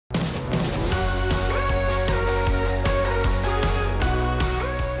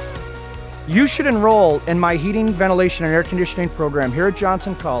You should enroll in my heating, ventilation, and air conditioning program here at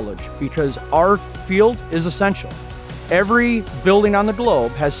Johnson College because our field is essential. Every building on the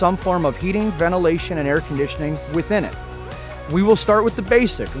globe has some form of heating, ventilation, and air conditioning within it. We will start with the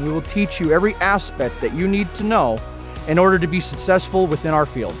basic and we will teach you every aspect that you need to know in order to be successful within our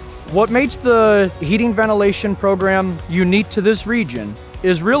field. What makes the heating ventilation program unique to this region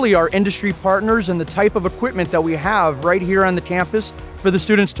is really our industry partners and the type of equipment that we have right here on the campus for the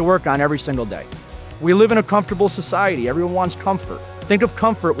students to work on every single day. We live in a comfortable society. Everyone wants comfort. Think of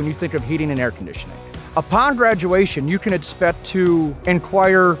comfort when you think of heating and air conditioning. Upon graduation, you can expect to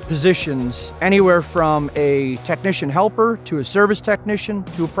inquire positions anywhere from a technician helper to a service technician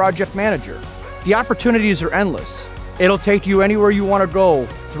to a project manager. The opportunities are endless. It'll take you anywhere you want to go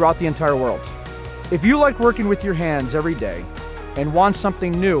throughout the entire world. If you like working with your hands every day and want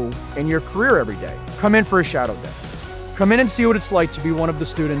something new in your career every day, come in for a shadow day. Come in and see what it's like to be one of the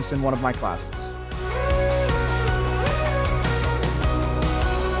students in one of my classes.